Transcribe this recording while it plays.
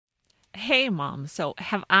Hey, Mom. So,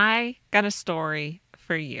 have I got a story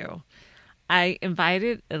for you? I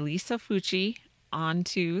invited Elisa Fucci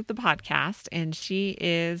onto the podcast, and she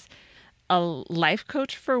is a life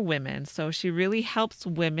coach for women. So, she really helps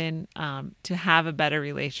women to have a better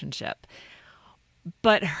relationship.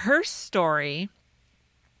 But her story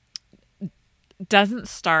doesn't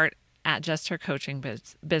start at just her coaching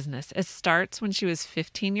business. It starts when she was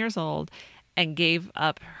 15 years old and gave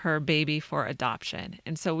up her baby for adoption.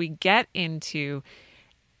 And so we get into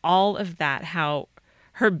all of that, how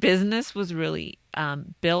her business was really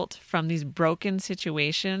built from these broken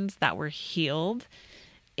situations that were healed.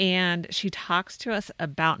 And she talks to us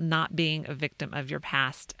about not being a victim of your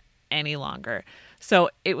past any longer. So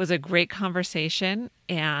it was a great conversation.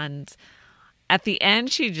 And at the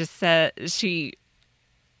end, she just said she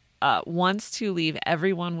wants to leave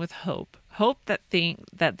everyone with hope that think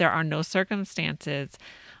that there are no circumstances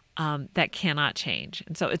that cannot change.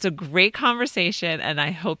 And so it's a great conversation, and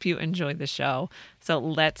I hope you enjoy the show. So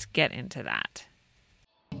let's get into that.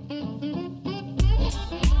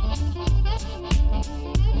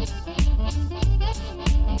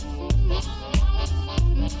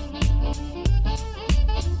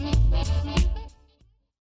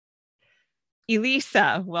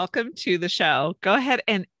 Elisa, welcome to the show. Go ahead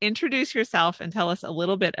and introduce yourself and tell us a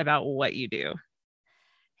little bit about what you do.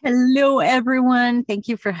 Hello, everyone. Thank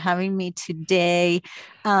you for having me today.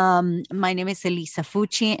 My name is Elisa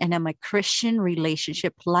Fucci, and I'm a Christian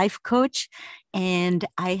relationship life coach. And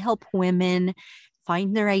I help women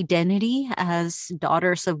find their identity as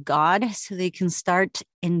daughters of God so they can start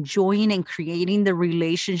enjoying and creating the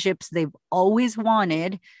relationships they've always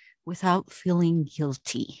wanted without feeling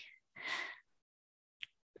guilty.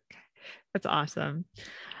 That's awesome.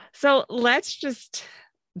 So let's just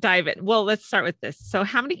dive in. Well, let's start with this. So,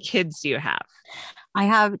 how many kids do you have? I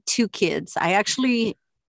have two kids. I have three.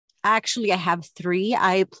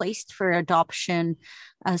 I placed for adoption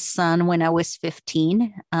a son when I was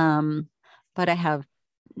 15. But I have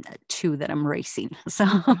two that I'm raising. So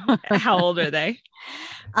How old are they?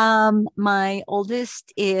 my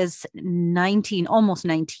oldest is 19, almost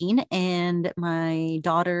 19, and my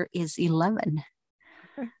daughter is 11.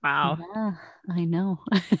 Wow. Yeah, I know.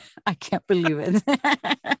 I can't believe it.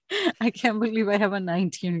 I can't believe I have a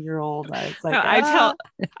 19-year-old. I was No, like, ah,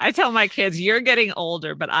 I tell my kids, you're getting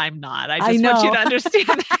older, but I'm not. I I just want you know. to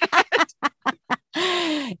understand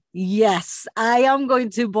that. Yes, I am going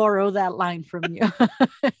to borrow that line from you.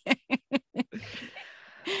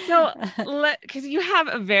 So, because you have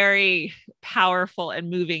a very powerful and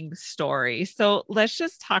moving story. So, let's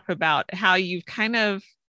just talk about how you've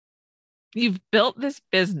built this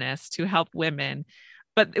business to help women,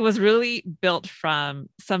 but it was really built from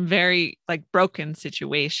some very like broken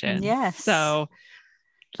situations. Yes. So,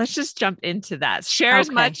 let's just jump into that. Share as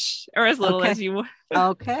Okay. much or as little as Okay. you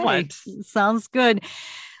Okay. want. Sounds good.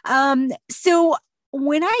 So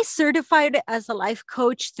when I certified as a life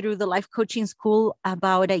coach through the life coaching school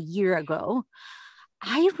about a year ago,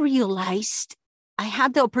 I realized I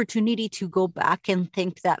had the opportunity to go back and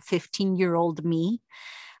thank that 15-year-old me,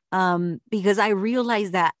 because I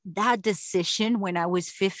realized that that decision when I was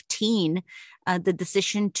 15, the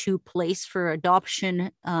decision to place for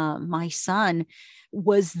adoption my son,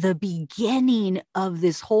 was the beginning of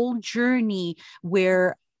this whole journey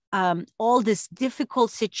where all these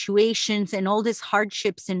difficult situations and all these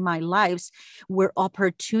hardships in my lives were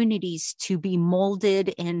opportunities to be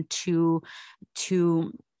molded and to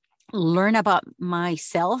learn about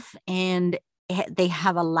myself, and they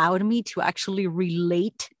have allowed me to actually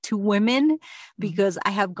relate to women Mhm. because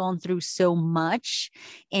I have gone through so much.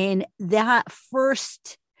 And that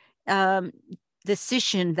first um,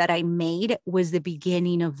 decision that I made was the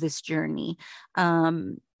beginning of this journey.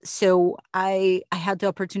 So I had the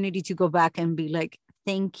opportunity to go back and be like,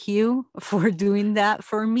 thank you for doing that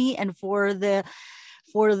for me and for the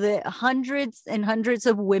hundreds and hundreds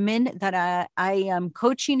of women that I am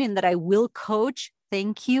coaching and that I will coach.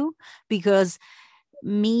 Thank you. Because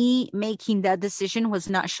me making that decision was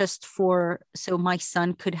not just for so my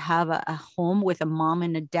son could have a home with a mom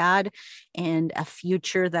and a dad and a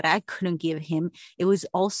future that I couldn't give him. It was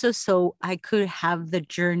also so I could have the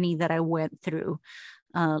journey that I went through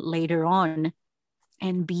later on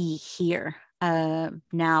and be here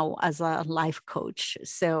now as a life coach.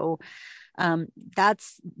 So um,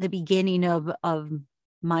 that's the beginning of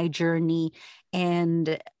my journey.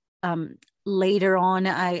 And um, later on,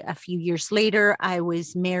 a few years later, I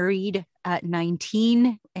was married at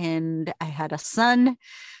 19 and I had a son.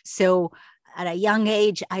 So at a young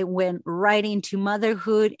age, I went right into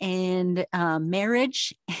motherhood and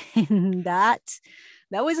marriage, and that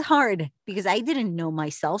that was hard because I didn't know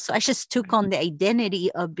myself. So I just took on the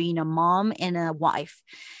identity of being a mom and a wife.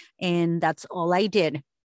 And that's all I did.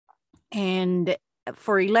 And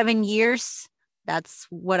for 11 years, that's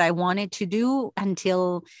what I wanted to do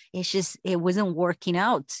until it wasn't working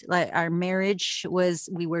out. Like our marriage was,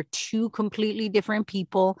 we were two completely different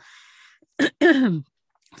people.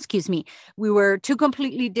 Excuse me, we were two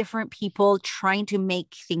completely different people trying to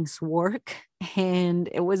make things work, and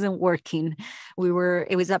it wasn't working.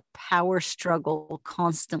 It was a power struggle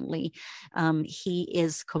constantly. He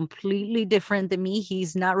is completely different than me.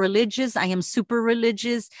 He's not religious. I am super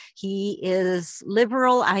religious. He is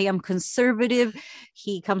liberal. I am conservative.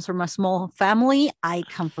 He comes from a small family. I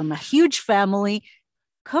come from a huge family.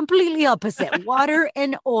 Completely opposite, water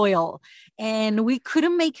and oil. And we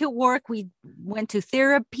couldn't make it work. We went to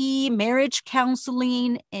therapy, marriage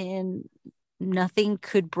counseling, and nothing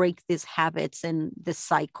could break these habits and the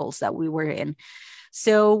cycles that we were in.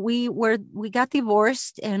 So we got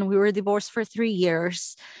divorced, and we were divorced for 3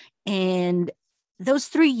 years. And those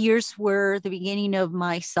 3 years were the beginning of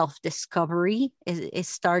my self-discovery. It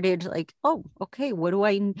started like, oh, okay, what do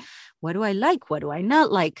I like? What do I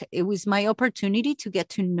not like? It was my opportunity to get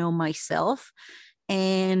to know myself.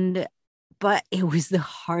 But it was the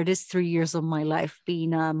hardest 3 years of my life.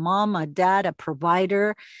 Being a mom, a dad, a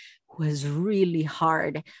provider was really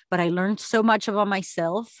hard, but I learned so much about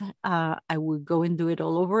myself. I would go and do it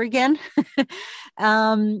all over again.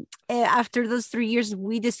 After those 3 years,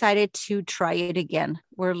 we decided to try it again.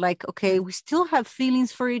 We're like, okay, we still have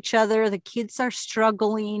feelings for each other. The kids are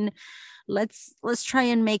struggling. Let's try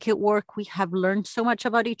and make it work. We have learned so much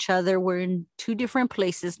about each other. We're in two different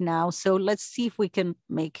places now. So let's see if we can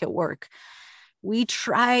make it work. We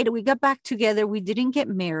tried, we got back together. We didn't get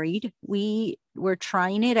married. We were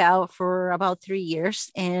trying it out for about 3 years,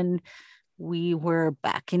 and we were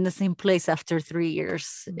back in the same place after 3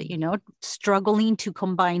 years, struggling to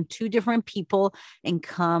combine two different people and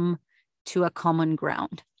come to a common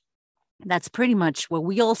ground. That's pretty much what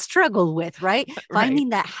we all struggle with, right? Finding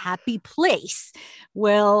that happy place.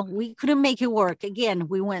 Well, we couldn't make it work. Again,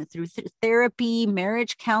 we went through therapy,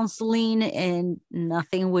 marriage counseling, and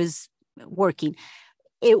nothing was working.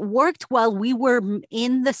 It worked while we were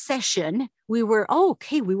in the session. We were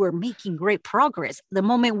we were making great progress. The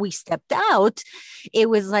moment we stepped out, it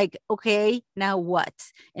was like, okay, now what?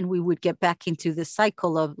 And we would get back into the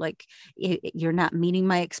cycle of like, you're not meeting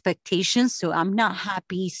my expectations, so I'm not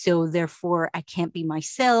happy, so therefore I can't be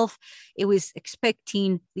myself. It was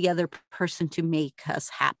expecting the other person to make us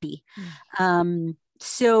happy.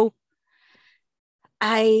 So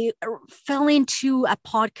I fell into a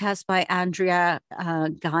podcast by Andrea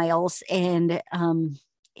Giles, and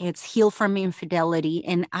it's Heal from Infidelity.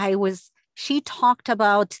 And she talked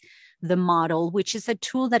about the model, which is a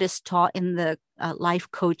tool that is taught in the life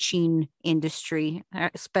coaching industry,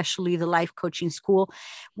 especially the life coaching school,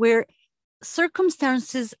 where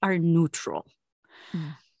circumstances are neutral.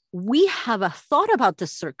 We have a thought about the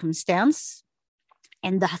circumstance,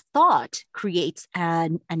 and the thought creates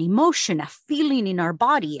an emotion, a feeling in our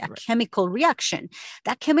body, a chemical reaction.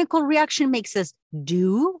 That chemical reaction makes us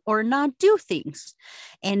do or not do things.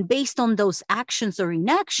 And based on those actions or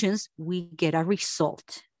inactions, we get a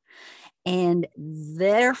result. And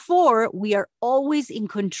therefore, we are always in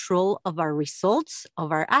control of our results,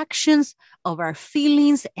 of our actions, of our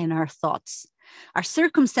feelings, and our thoughts. Our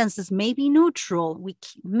circumstances may be neutral. We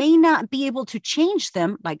may not be able to change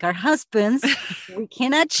them, like our husbands. We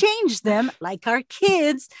cannot change them, like our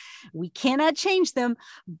kids. We cannot change them,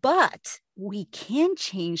 but we can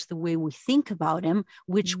change the way we think about them,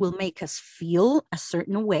 which will make us feel a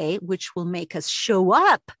certain way, which will make us show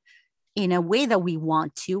up in a way that we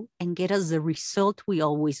want to and get us the result we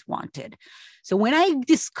always wanted. So when I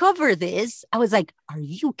discovered this, I was like, are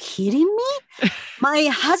you kidding me? My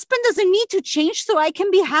husband doesn't need to change so I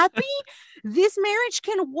can be happy? This marriage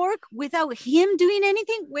can work without him doing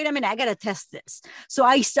anything? Wait a minute, I got to test this. So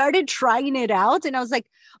I started trying it out, and I was like,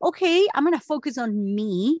 okay, I'm going to focus on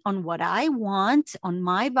me, on what I want, on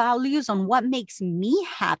my values, on what makes me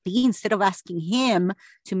happy, instead of asking him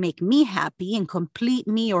to make me happy and complete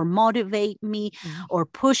me or motivate me or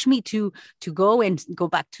push me to go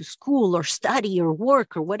back to school or study or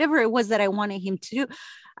work or whatever it was that I wanted him to do.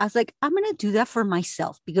 I was like, I'm going to do that for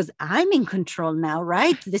myself because I'm in control now,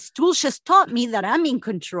 right? This tool just taught me that I'm in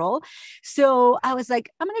control. So I was like,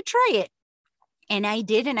 I'm going to try it. And I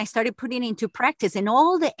did, and I started putting it into practice. And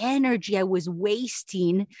all the energy I was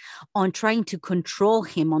wasting on trying to control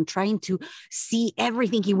him, on trying to see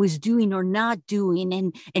everything he was doing or not doing,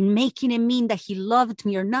 and making it mean that he loved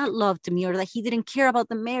me or not loved me, or that he didn't care about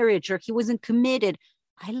the marriage, or he wasn't committed.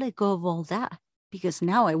 I let go of all that. because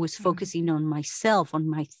now I was focusing on myself, on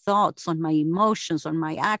my thoughts, on my emotions, on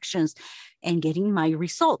my actions, and getting my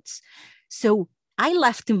results. So I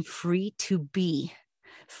left him free to be,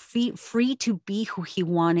 free to be who he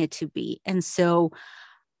wanted to be. And so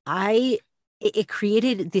it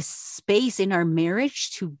created this space in our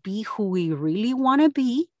marriage to be who we really want to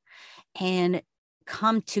be and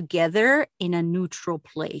come together in a neutral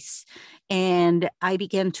place. And I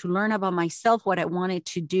began to learn about myself, what I wanted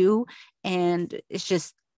to do. And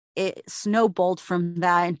it snowballed from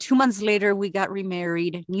that. And 2 months later, we got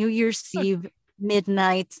remarried, New Year's Eve,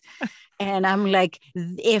 midnight. And I'm like,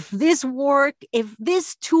 if this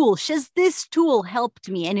tool, just this tool helped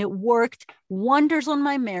me and it worked wonders on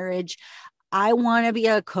my marriage, I want to be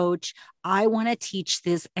a coach. I want to teach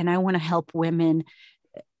this, and I want to help women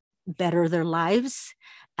better their lives,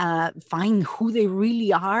 find who they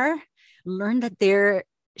really are, learn that they're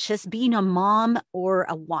just being a mom or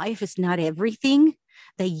a wife is not everything,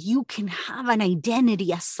 that you can have an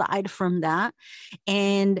identity aside from that,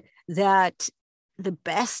 and that the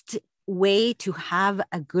best way to have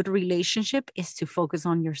a good relationship is to focus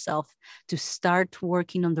on yourself, to start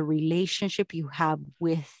working on the relationship you have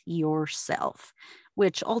with yourself,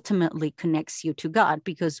 which ultimately connects you to God,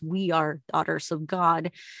 because we are daughters of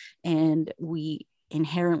God and we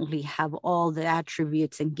inherently have all the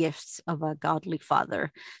attributes and gifts of a godly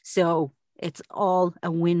father. So it's all a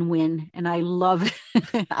win-win. And I love,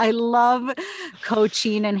 I love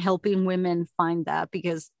coaching and helping women find that,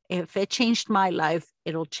 because if it changed my life,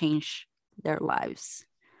 it'll change their lives.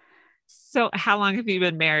 So how long have you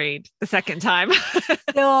been married the second time?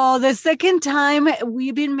 So the second time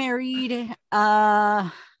we've been married,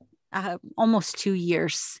 almost 2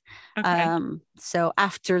 years. Okay. So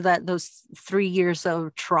after that, those 3 years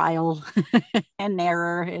of trial and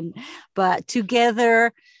error, but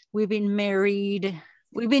together we've been married.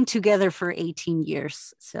 We've been together for 18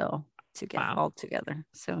 years. So all together.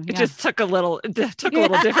 So it just took a little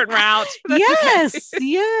different route. Yes. Okay.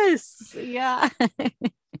 Yes. Yeah.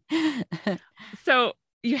 So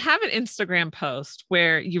you have an Instagram post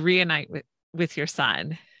where you reunite with your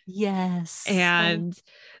son. Yes. And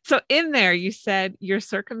so in there, you said your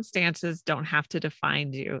circumstances don't have to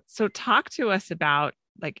define you. So talk to us about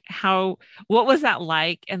like what was that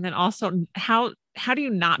like? And then also how do you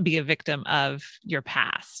not be a victim of your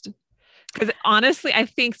past? Because honestly, I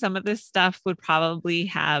think some of this stuff would probably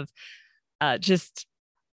have just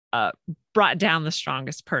brought down the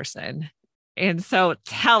strongest person. And so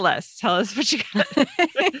tell us what you got.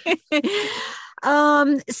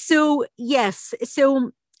 So yes.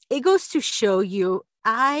 So it goes to show you,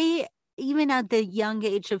 even at the young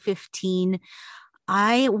age of 15,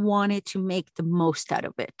 I wanted to make the most out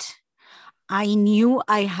of it. I knew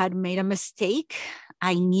I had made a mistake.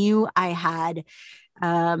 I knew I had,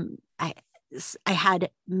 I was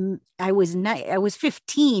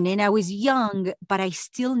 15 and I was young, but I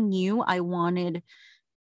still knew I wanted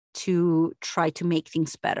to try to make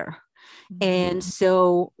things better. Mm-hmm. And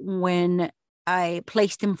so when I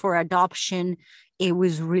placed him for adoption, it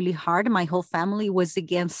was really hard. My whole family was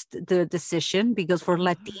against the decision, because for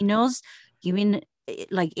Latinos, giving,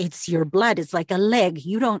 like, it's your blood, it's like a leg,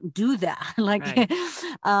 you don't do that. Like, right.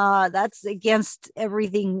 That's against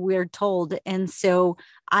everything we're told. And so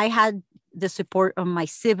I had the support of my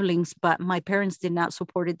siblings, but my parents did not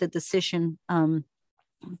support the decision.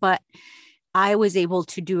 But I was able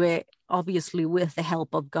to do it, obviously, with the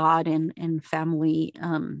help of God and family.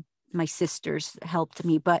 My sisters helped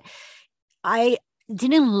me, but I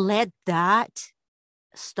didn't let that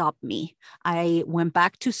stop me. I went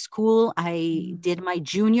back to school. I did my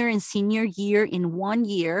junior and senior year in 1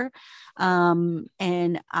 year.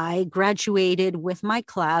 And I graduated with my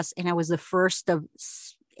class, and I was the first of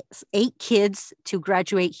 8 kids to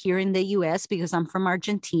graduate here in the US, because I'm from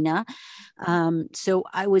Argentina. So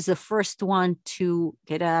I was the first one to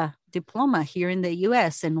get a diploma here in the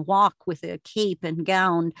US and walk with a cape and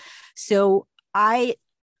gown. So I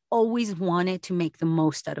always wanted to make the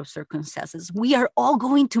most out of circumstances. We are all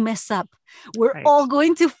going to mess up. We're right. all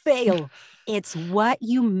going to fail. It's what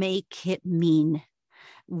you make it mean,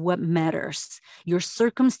 what matters. Your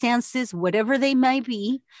circumstances, whatever they may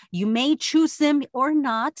be, you may choose them or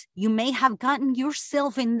not. You may have gotten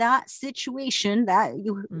yourself in that situation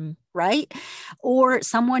right? Or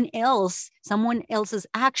someone else's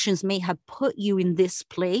actions may have put you in this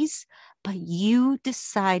place, but you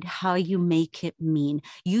decide how you make it mean.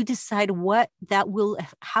 You decide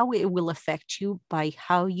how it will affect you by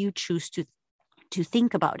how you choose to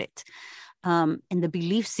think about it. And the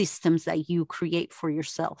belief systems that you create for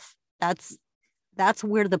yourself. That's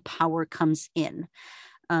where the power comes in.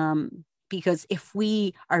 Because if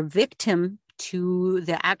we are victim to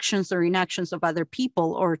the actions or inactions of other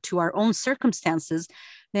people or to our own circumstances,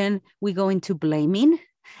 then we go into blaming,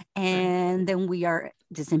 and then we are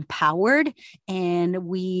disempowered, and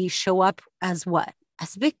we show up as what?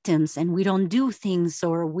 As victims, and we don't do things,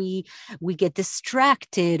 or we get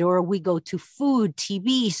distracted, or we go to food,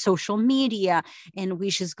 TV, social media, and we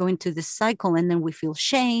just go into this cycle, and then we feel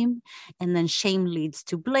shame, and then shame leads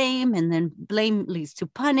to blame, and then blame leads to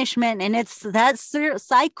punishment, and it's that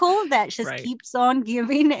cycle that just keeps on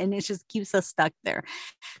giving, and it just keeps us stuck there.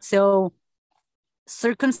 So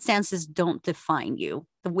circumstances don't define you.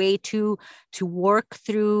 The way to work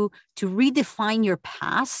through, to redefine your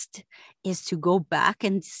past, is to go back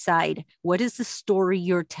and decide, what is the story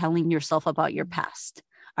you're telling yourself about your past?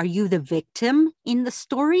 Are you the victim in the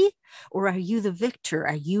story, or are you the victor?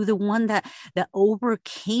 Are you the one that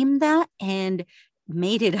overcame that and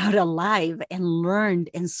made it out alive and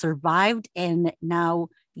learned and survived, and now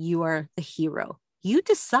you are the hero? You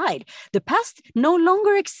decide. The past no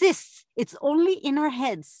longer exists. It's only in our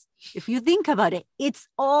heads. If you think about it, it's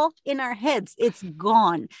all in our heads. It's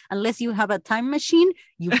gone. Unless you have a time machine,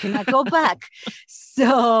 you cannot go back.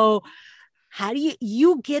 So how do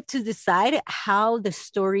you get to decide how the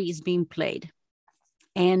story is being played?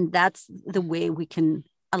 And that's the way we can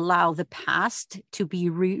allow the past to be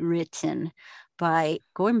rewritten, by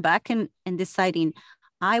going back and deciding,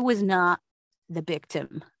 I was not the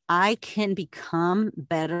victim. I can become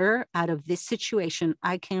better out of this situation.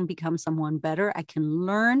 I can become someone better. I can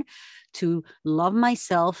learn to love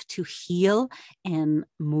myself, to heal, and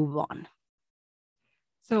move on.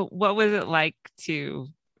 So what was it like to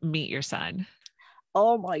meet your son?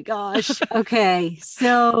 Oh my gosh. Okay.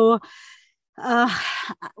 So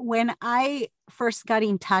when I first got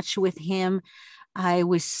in touch with him, I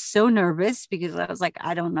was so nervous because I was like,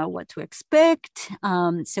 I don't know what to expect.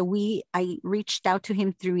 So I reached out to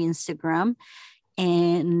him through Instagram,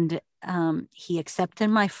 and he accepted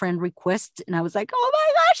my friend request. And I was like, oh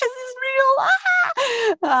my gosh, this is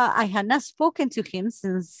real. I had not spoken to him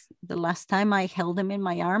since the last time I held him in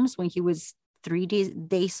my arms, when he was 3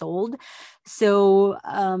 days old. So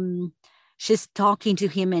just talking to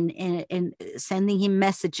him and sending him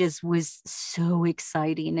messages was so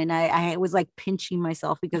exciting. And I was like pinching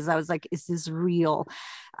myself, because I was like, is this real?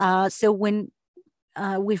 So when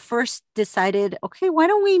we first decided, okay, why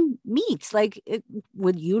don't we meet? Like,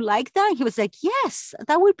 would you like that? He was like, yes,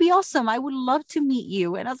 that would be awesome. I would love to meet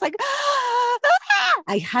you. And I was like,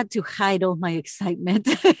 I had to hide all my excitement.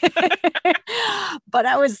 But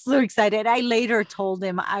I was so excited. I later told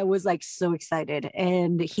him I was like so excited,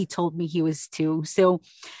 and he told me he was too. So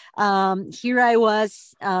here I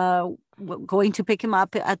was going to pick him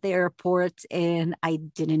up at the airport, and I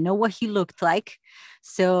didn't know what he looked like.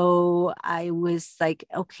 So I was like,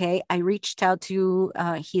 okay, I reached out to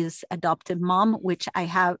his adopted mom, which I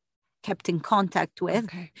have kept in contact with.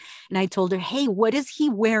 Okay. And I told her, hey, what is he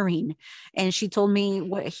wearing? And she told me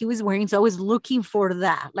what he was wearing. So I was looking for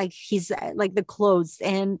that, like he's like the clothes.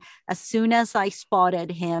 And as soon as I spotted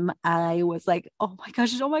him, I was like, oh my gosh,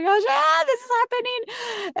 this is happening.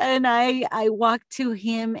 And I walked to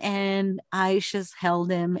him, and I just held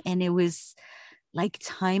him, and it was like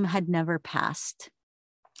time had never passed.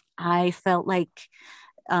 I felt like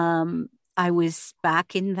I was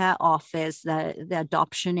back in that office, the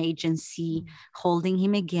adoption agency, holding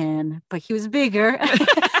him again, but he was bigger.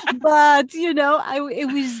 But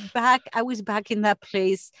I was back in that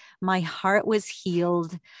place. My heart was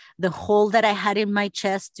healed. The hole that I had in my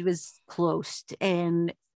chest was closed,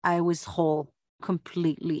 and I was whole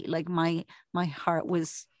completely. Like my heart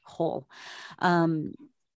was whole.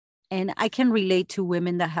 And I can relate to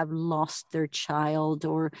women that have lost their child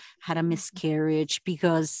or had a miscarriage,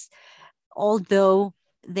 because although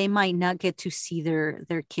they might not get to see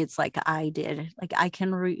their kids like I did, like I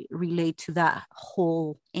can relate to that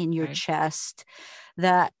hole in your chest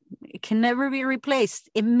that it can never be replaced.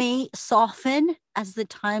 It may soften as the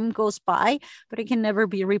time goes by, but it can never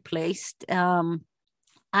be replaced.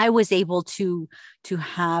 I was able to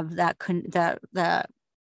have that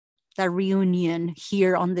reunion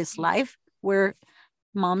here on this life, where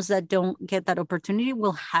moms that don't get that opportunity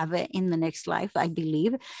will have it in the next life, I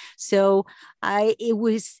believe. So it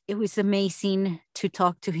was amazing to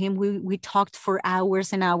talk to him. We talked for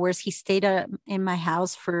hours and hours. He stayed in my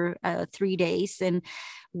house for 3 days, and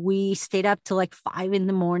we stayed up till like 5 a.m,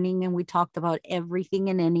 and we talked about everything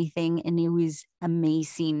and anything. And it was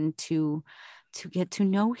amazing to get to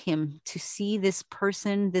know him, to see this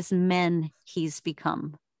person, this man he's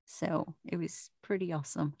become. So it was pretty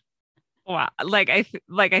awesome. Wow. I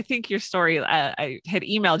think your story, I had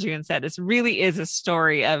emailed you and said, this really is a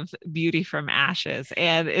story of beauty from ashes.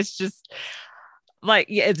 And it's just, like,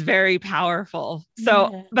 yeah, it's very powerful. So,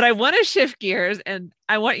 Yes. but I want to shift gears and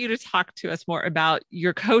I want you to talk to us more about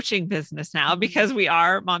your coaching business now, because we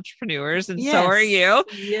are entrepreneurs and so are Yes.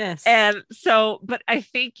 you. Yes. And so, but I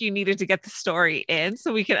think you needed to get the story in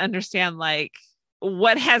so we can understand like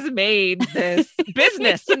what has made this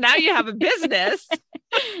business. So now you have a business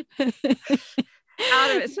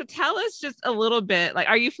out of it. So tell us just a little bit, like,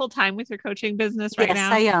 are you full time with your coaching business right Yes,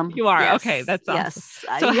 I now? am. You are. Okay, Yes. that's awesome. Yes.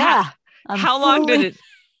 So Yeah. I'm how long did fully. it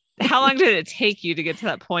how long did it take you to get to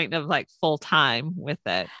that point of like full time with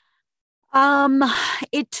it? Um,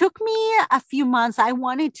 it took me a few months. I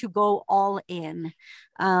wanted to go all in.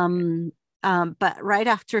 Um, but right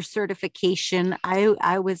after certification,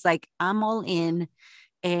 I was like, I'm all in,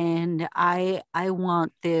 and I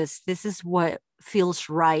want this. This is what feels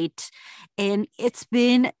right. And it's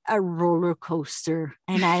been a roller coaster.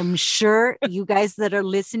 And I'm sure you guys that are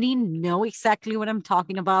listening know exactly what I'm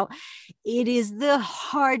talking about. It is the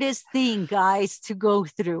hardest thing, guys, to go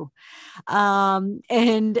through.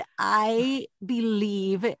 And I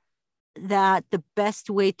believe that the best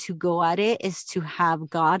way to go at it is to have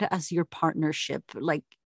God as your partnership, like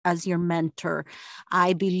as your mentor.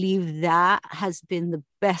 I believe that has been the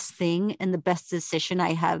best thing and the best decision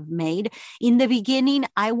I have made. In the beginning,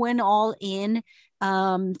 I went all in,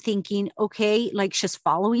 thinking, okay, like just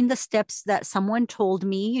following the steps that someone told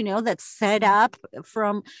me, that's set up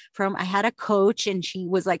from I had a coach, and she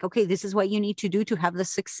was like, okay, this is what you need to do to have the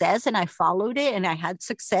success. And I followed it and I had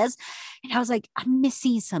success. And I was like, I'm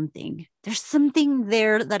missing something. There's something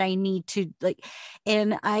there that I need to like.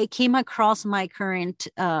 And I came across my current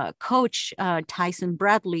coach, Tyson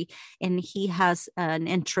Bradley, and he has an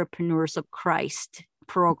Entrepreneurs of Christ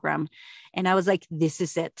program. And I was like, this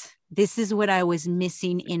is it. This is what I was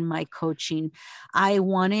missing in my coaching. I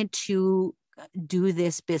wanted to do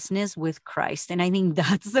this business with Christ. And I think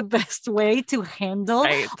that's the best way to handle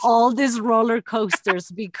Right. all these roller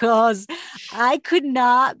coasters, because I could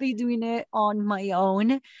not be doing it on my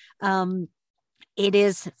own. Um, it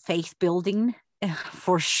is faith building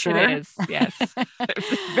for It sure. is. Yes.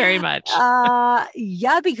 Very much.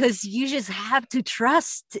 Yeah, because you just have to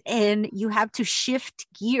trust and you have to shift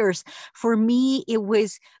gears. For me, it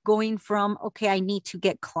was going from, okay, I need to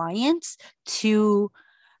get clients, to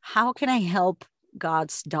how can I help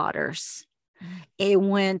God's daughters? It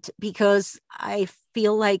went because I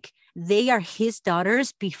feel like they are his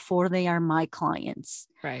daughters before they are my clients.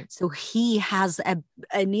 Right. So he has an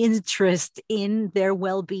interest in their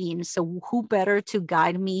well-being. So who better to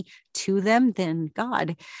guide me to them than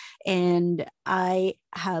God? And I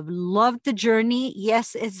have loved the journey.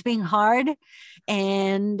 Yes, it's been hard,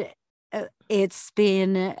 and it's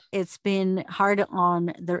been hard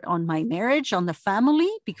on my marriage, on the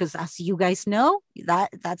family, because as you guys know,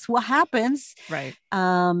 that's what happens. Right.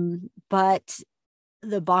 But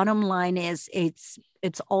the bottom line is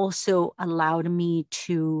it's also allowed me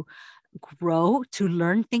to grow, to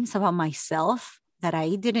learn things about myself that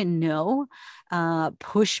I didn't know,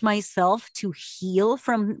 push myself to heal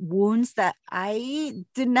from wounds that I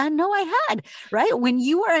did not know I had, right? When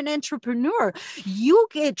you are an entrepreneur, you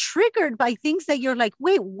get triggered by things that you're like,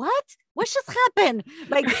 wait, what? What just happened?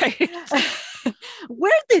 Like, Right.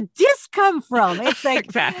 where did this come from? It's like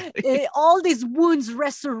Exactly. all these wounds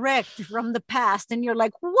resurrect from the past, and you're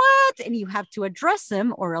like, what? And you have to address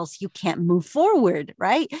them, or else you can't move forward,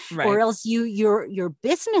 right? Or Right. else your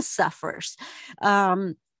business suffers.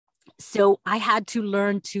 So I had to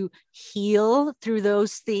learn to heal through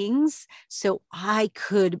those things so I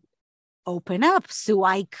could open up, so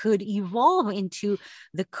I could evolve into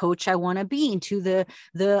the coach I want to be, into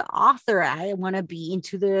the author I want to be,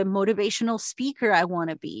 into the motivational speaker I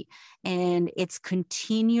want to be. And it's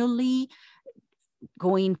continually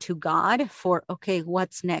going to God for, okay,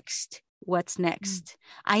 what's next? What's next?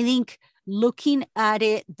 I think looking at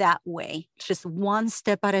it that way, just one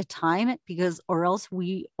step at a time, because or else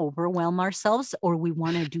we overwhelm ourselves, or we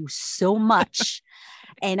want to do so much.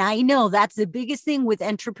 And I know that's the biggest thing with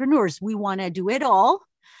entrepreneurs. We want to do it all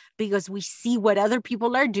because we see what other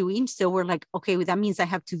people are doing. So we're like, okay, well, that means I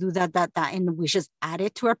have to do that. And we just add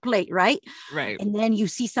it to our plate, right? Right. And then you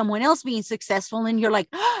see someone else being successful and you're like,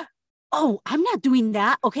 oh, I'm not doing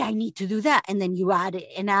that. Okay, I need to do that. And then you add it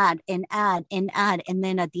and add and add and add. And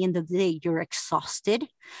then at the end of the day, you're exhausted.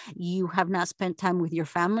 You have not spent time with your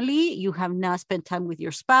family. You have not spent time with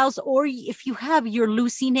your spouse. Or if you have, you're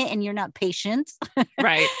losing it and you're not patient.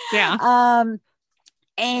 Right. Yeah.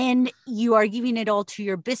 And you are giving it all to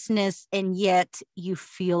your business, and yet you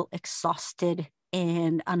feel exhausted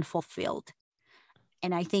and unfulfilled.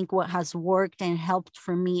 And I think what has worked and helped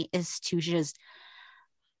for me is to just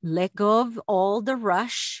let go of all the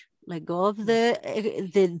rush, let go of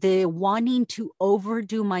the wanting to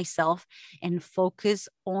overdo myself and focus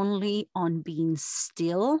only on being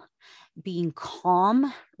still, being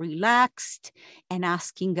calm, relaxed, and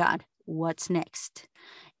asking God, what's next?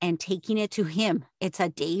 And taking it to him. It's a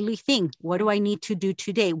daily thing. What do I need to do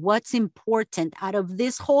today? What's important out of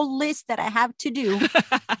this whole list that I have to do?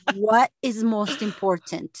 What is most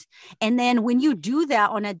important? And then when you do that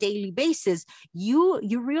on a daily basis, you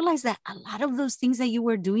realize that a lot of those things that you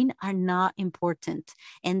were doing are not important,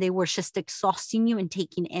 and they were just exhausting you and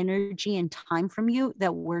taking energy and time from you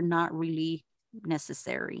that were not really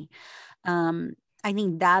necessary. I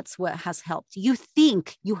think that's what has helped. You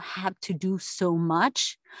think you have to do so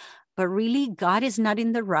much, but really God is not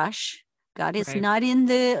in the rush. God is not in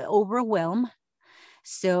the overwhelm.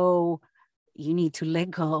 So you need to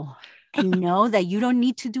let go and know that you don't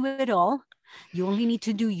need to do it all. You only need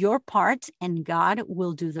to do your part, and God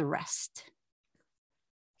will do the rest.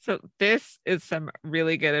 So this is some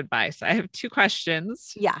really good advice. I have 2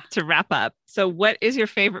 questions to wrap up. So what is your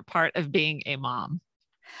favorite part of being a mom?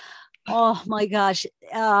 Oh my gosh.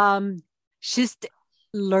 Just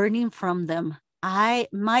learning from them.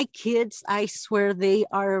 My kids, I swear they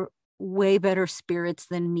are way better spirits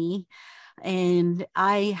than me. And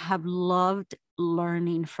I have loved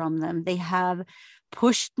learning from them. They have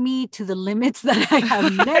pushed me to the limits that I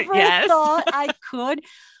have never thought I could,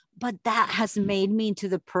 but that has made me into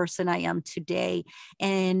the person I am today.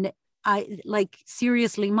 And I like,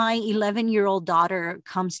 seriously, my 11-year-old daughter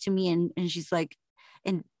comes to me and she's like,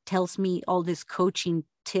 and tells me all this coaching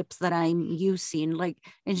tips that I'm using. Like,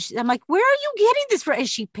 and I'm like, where are you getting this from? And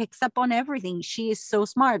she picks up on everything. She is so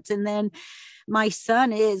smart. And then my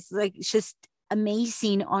son is like just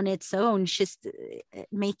amazing on its own, just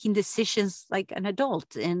making decisions like an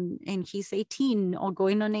adult. And he's 18 or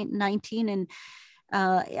going on 19. And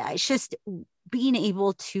it's just being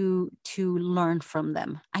able to learn from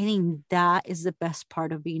them. I think that is the best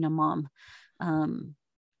part of being a mom.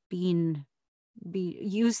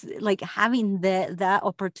 Like having that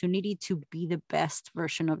opportunity to be the best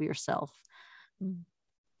version of yourself.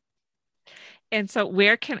 And so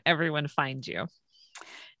where can everyone find you?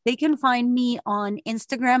 They can find me on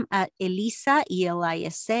Instagram at Elisa,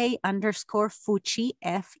 ELISA _Fucci,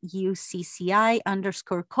 FUCCI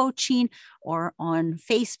 _coaching, or on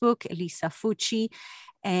Facebook, Elisa Fucci.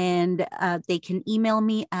 And they can email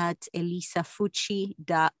me at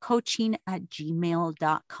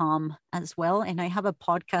elisafucci.coaching@gmail.com as well. And I have a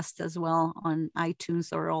podcast as well on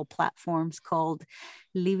iTunes or all platforms called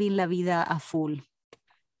Living La Vida a Full.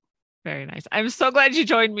 Very nice. I'm so glad you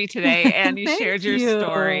joined me today and you shared your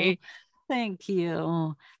story. Thank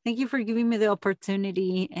you. Thank you for giving me the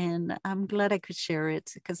opportunity. And I'm glad I could share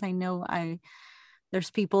it, because I know there's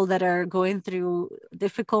people that are going through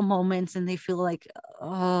difficult moments and they feel like,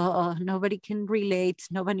 oh, nobody can relate.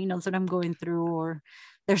 Nobody knows what I'm going through, or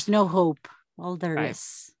there's no hope. Well, there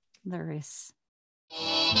is. There is.